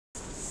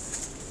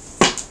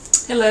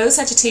Hello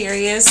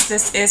Sagittarius,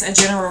 this is a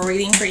general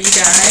reading for you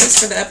guys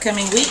for the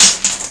upcoming week,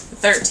 the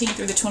 13th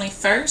through the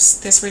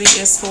 21st. This reading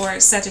is for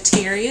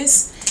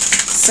Sagittarius,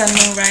 Sun,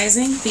 Moon,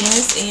 Rising,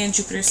 Venus, and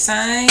Jupiter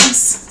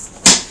signs.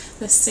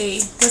 Let's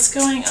see, what's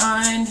going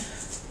on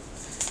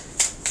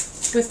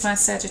with my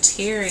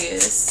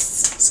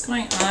Sagittarius? What's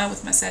going on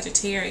with my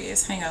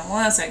Sagittarius? Hang on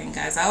one second,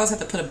 guys. I always have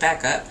to put a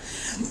backup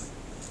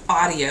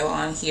audio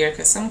on here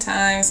because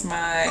sometimes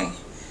my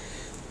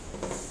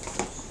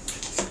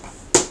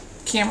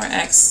camera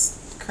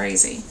acts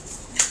crazy.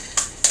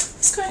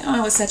 What's going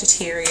on with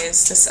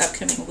Sagittarius this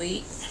upcoming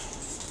week?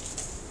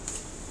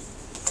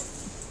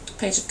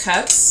 Page of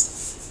Cups.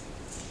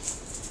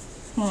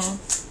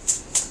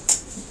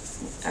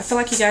 I feel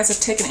like you guys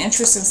have taken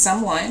interest in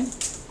someone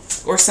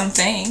or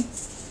something,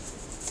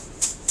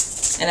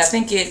 and I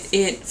think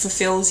it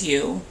fulfills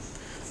you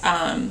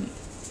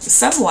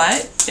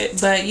somewhat,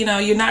 but you know,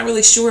 you're not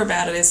really sure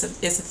about it. Is a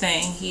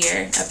thing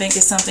here. I think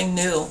it's something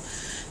new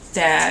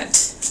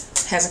that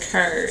has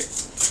occurred.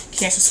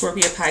 Cancer,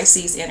 Scorpio,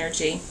 Pisces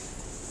energy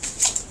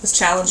was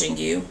challenging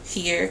you.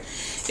 Here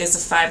is the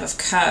Five of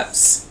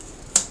Cups.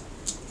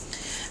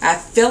 I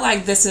feel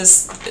like this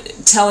is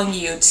telling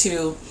you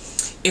to,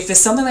 if it's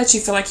something that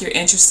you feel like you're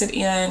interested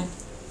in,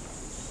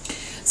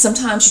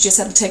 sometimes you just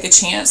have to take a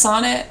chance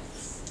on it,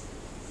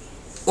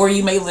 or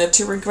you may live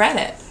to regret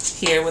it.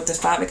 Here with the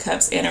Five of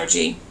Cups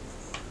energy.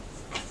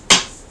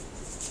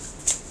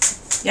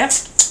 Yep,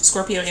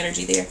 Scorpio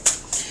energy there.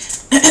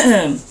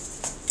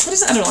 What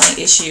is the underlying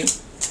issue?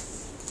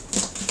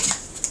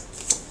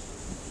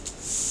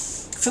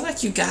 I feel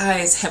like you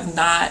guys have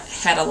not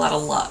had a lot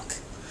of luck.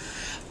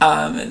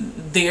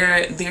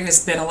 There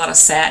has been a lot of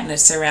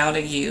sadness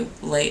surrounding you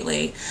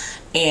lately,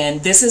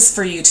 and this is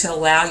for you to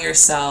allow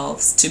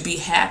yourselves to be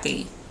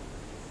happy.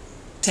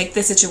 Take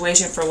the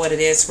situation for what it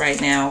is right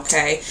now,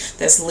 okay?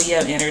 That's Leo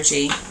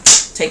energy.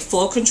 Take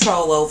full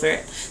control over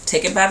it.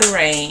 Take it by the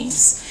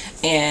reins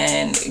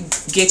and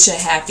get your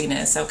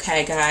happiness,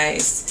 okay,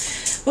 guys?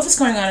 What was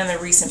going on in the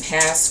recent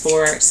past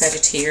for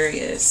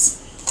Sagittarius?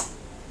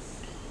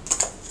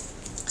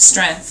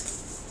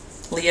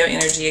 Strength. Leo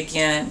energy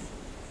again.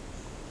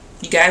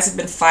 You guys have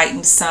been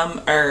fighting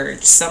some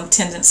urge, some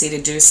tendency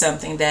to do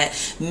something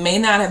that may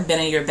not have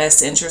been in your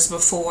best interest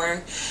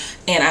before.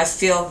 And I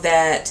feel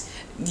that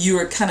you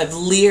are kind of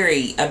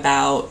leery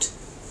about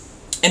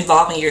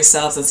involving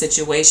yourselves in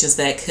situations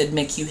that could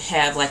make you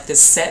have like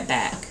this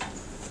setback.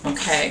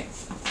 Okay?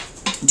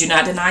 Do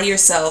not deny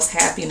yourselves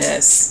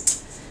happiness.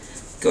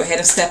 Go ahead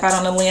and step out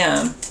on a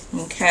limb.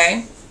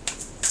 Okay?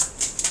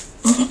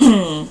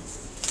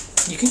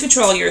 You can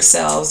control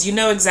yourselves. You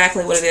know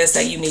exactly what it is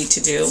that you need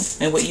to do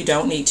and what you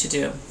don't need to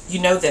do.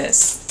 You know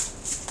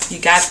this. You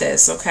got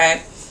this,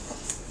 okay?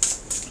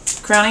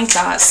 Crowning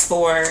thoughts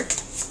for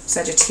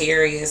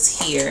Sagittarius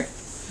here.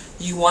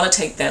 You want to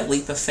take that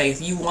leap of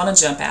faith. You want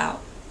to jump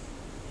out.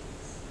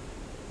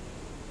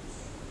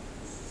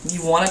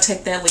 You want to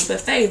take that leap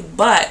of faith,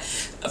 but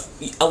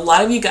a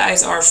lot of you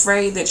guys are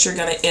afraid that you're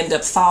going to end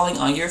up falling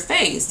on your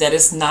face, that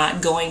it's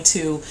not going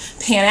to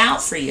pan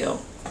out for you.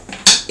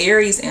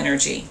 Aries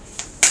energy.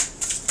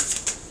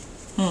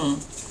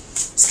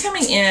 It's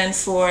coming in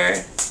for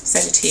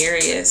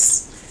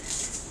Sagittarius.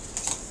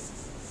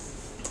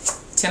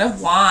 Ten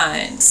of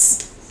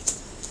Wands.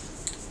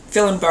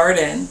 Feeling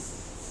burdened.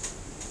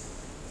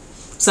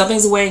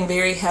 Something's weighing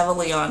very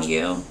heavily on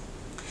you.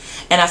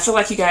 And I feel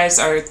like you guys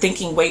are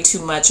thinking way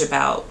too much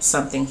about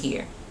something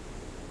here.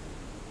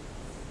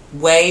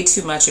 Way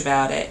too much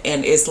about it.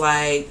 And it's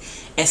like,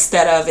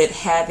 instead of it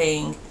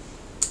having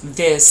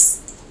this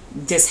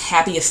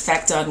happy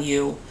effect on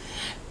you,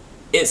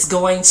 it's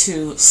going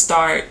to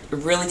start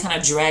really kind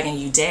of dragging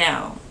you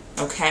down.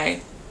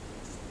 Okay?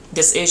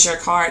 This is your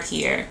card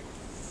here.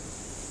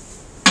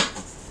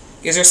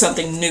 Is there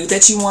something new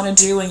that you want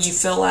to do and you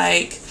feel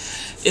like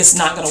it's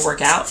not going to work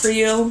out for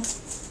you?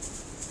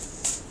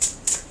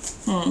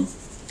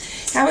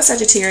 How is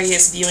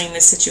Sagittarius viewing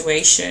this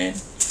situation?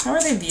 How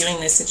are they viewing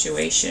this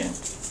situation?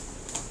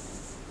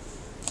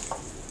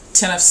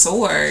 Ten of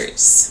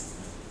Swords.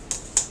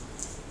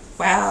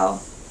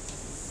 Wow.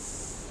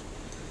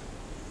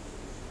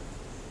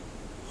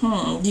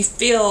 You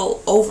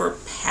feel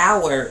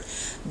overpowered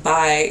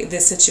by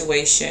this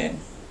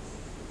situation.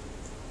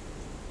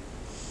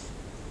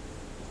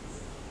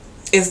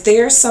 Is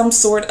there some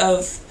sort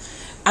of,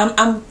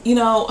 you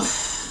know,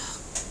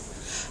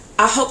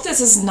 I hope this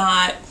is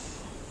not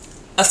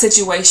a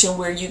situation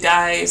where you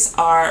guys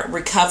are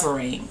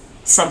recovering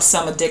from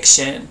some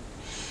addiction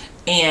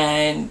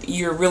and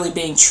you're really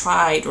being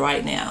tried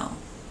right now.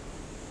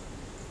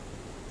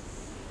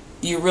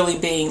 You're really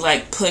being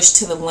like pushed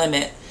to the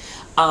limit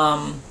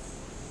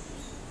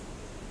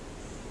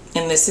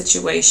in this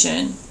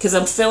situation. Because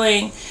I'm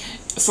feeling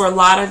for a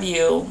lot of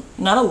you,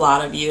 not a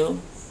lot of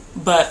you,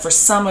 but for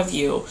some of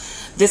you,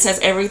 this has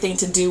everything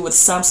to do with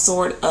some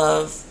sort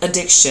of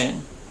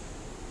addiction.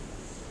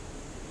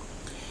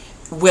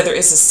 Whether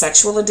it's a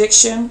sexual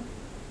addiction,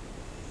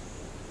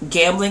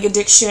 gambling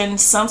addiction,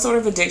 some sort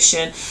of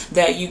addiction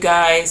that you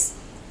guys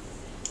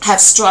have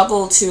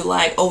struggled to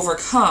like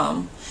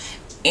overcome.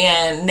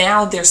 And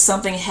now there's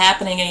something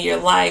happening in your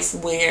life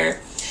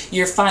where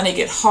you're finding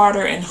it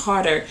harder and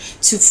harder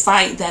to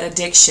fight that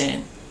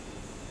addiction.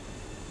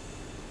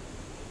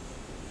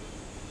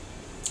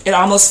 It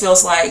almost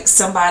feels like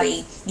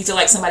you feel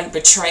like somebody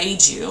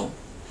betrayed you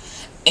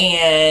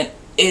and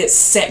it's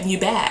setting you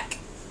back.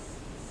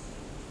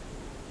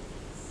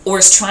 Or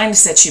it's trying to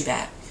set you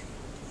back.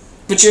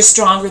 But you're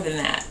stronger than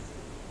that.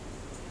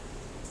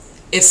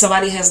 If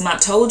somebody has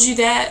not told you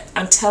that,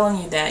 I'm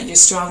telling you that you're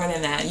stronger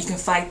than that. You can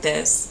fight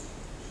this.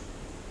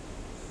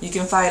 You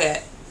can fight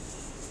it.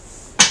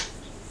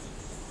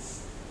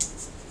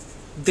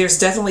 There's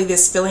definitely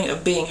this feeling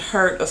of being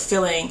hurt, of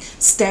feeling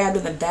stabbed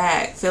in the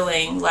back,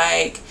 feeling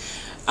like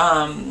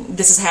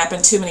this has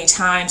happened too many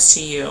times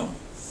to you.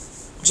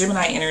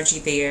 Gemini energy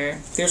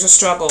there. There's a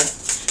struggle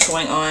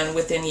going on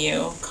within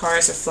you.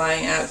 Cards are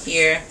flying out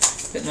here.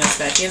 Putting those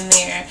back in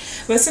there.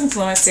 What's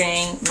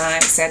influencing my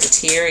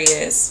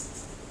Sagittarius?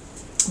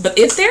 But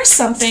if there's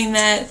something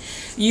that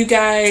you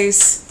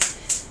guys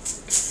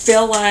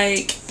feel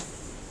like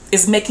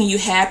is making you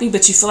happy,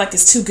 but you feel like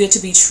it's too good to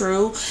be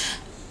true,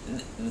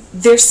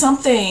 there's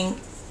something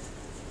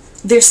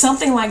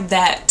like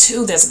that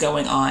too that's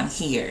going on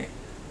here.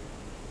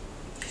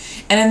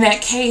 And in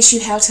that case, you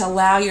have to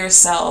allow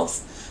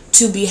yourself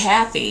to be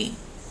happy.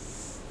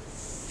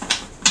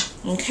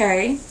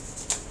 Okay?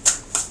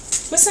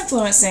 What's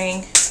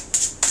influencing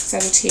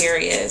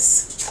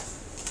Sagittarius?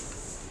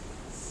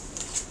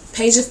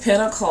 Page of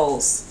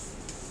Pentacles.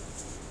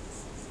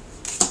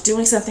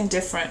 Doing something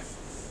different.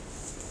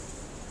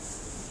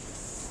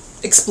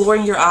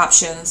 Exploring your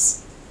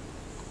options.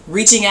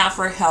 Reaching out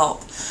for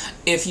help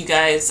if you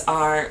guys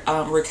are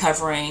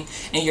recovering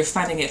and you're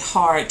finding it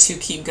hard to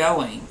keep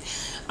going.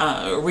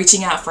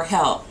 Reaching out for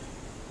help.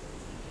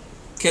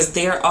 Because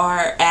there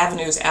are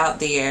avenues out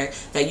there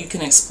that you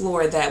can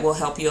explore that will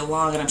help you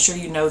along. And I'm sure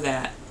you know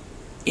that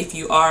if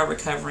you are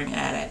recovering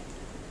at it.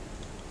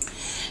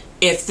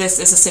 If this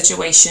is a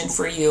situation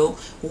for you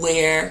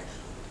where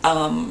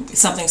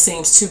something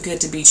seems too good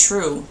to be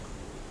true,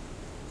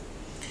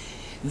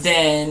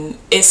 then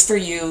it's for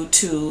you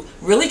to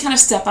really kind of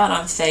step out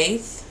on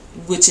faith,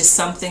 which is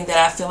something that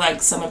I feel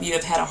like some of you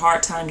have had a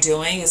hard time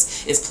doing,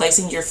 is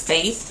placing your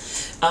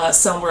faith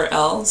somewhere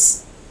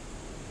else.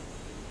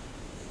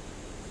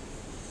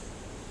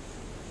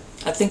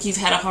 I think you've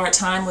had a hard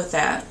time with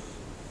that.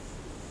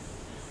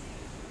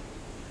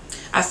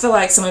 I feel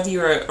like some of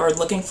you are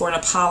looking for an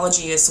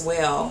apology as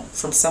well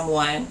from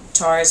someone.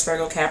 Taurus,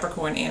 Virgo,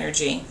 Capricorn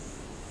energy.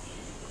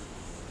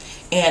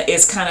 And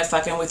it's kind of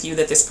fucking with you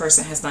that this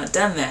person has not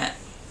done that.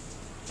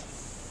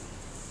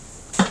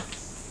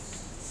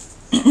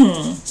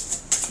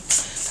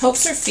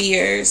 Hopes or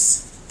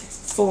fears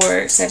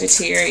for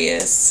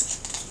Sagittarius.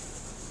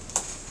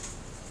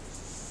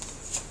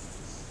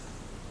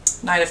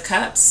 Knight of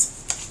Cups.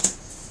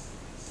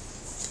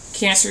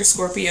 Cancer,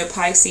 Scorpio,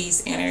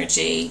 Pisces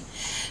energy.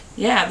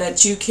 Yeah,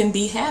 that you can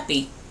be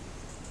happy.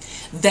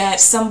 That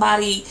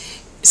somebody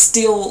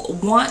still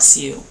wants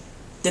you.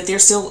 That they're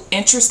still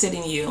interested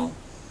in you.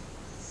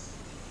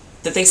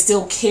 That they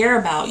still care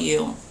about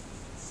you.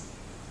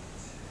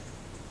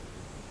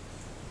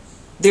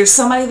 There's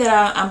somebody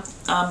that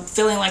I'm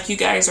feeling like you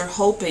guys are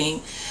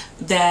hoping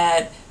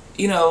that,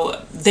 you know,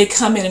 they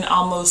come in and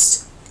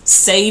almost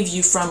save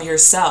you from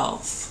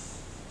yourself.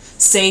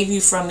 Save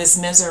you from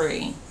this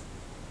misery.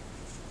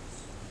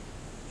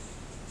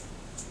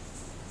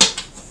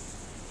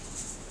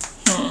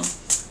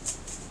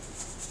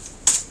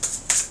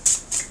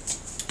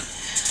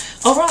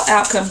 Overall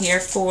outcome here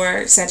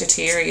for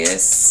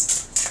Sagittarius.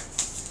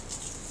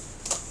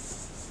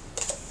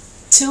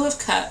 Two of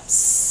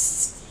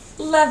Cups.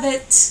 Love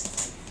it.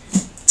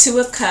 Two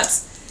of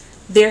Cups.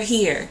 They're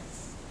here.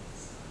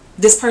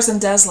 This person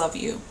does love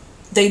you.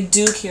 They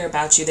do care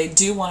about you. They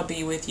do want to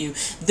be with you.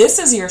 This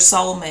is your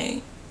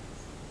soulmate.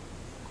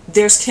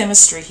 There's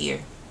chemistry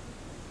here.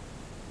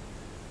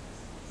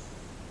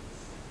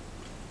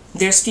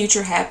 There's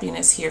future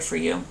happiness here for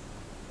you.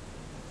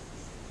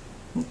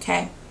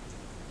 Okay?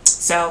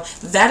 So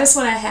that is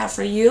what I have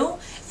for you.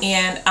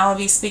 And I'll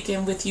be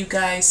speaking with you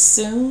guys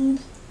soon.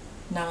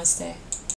 Namaste.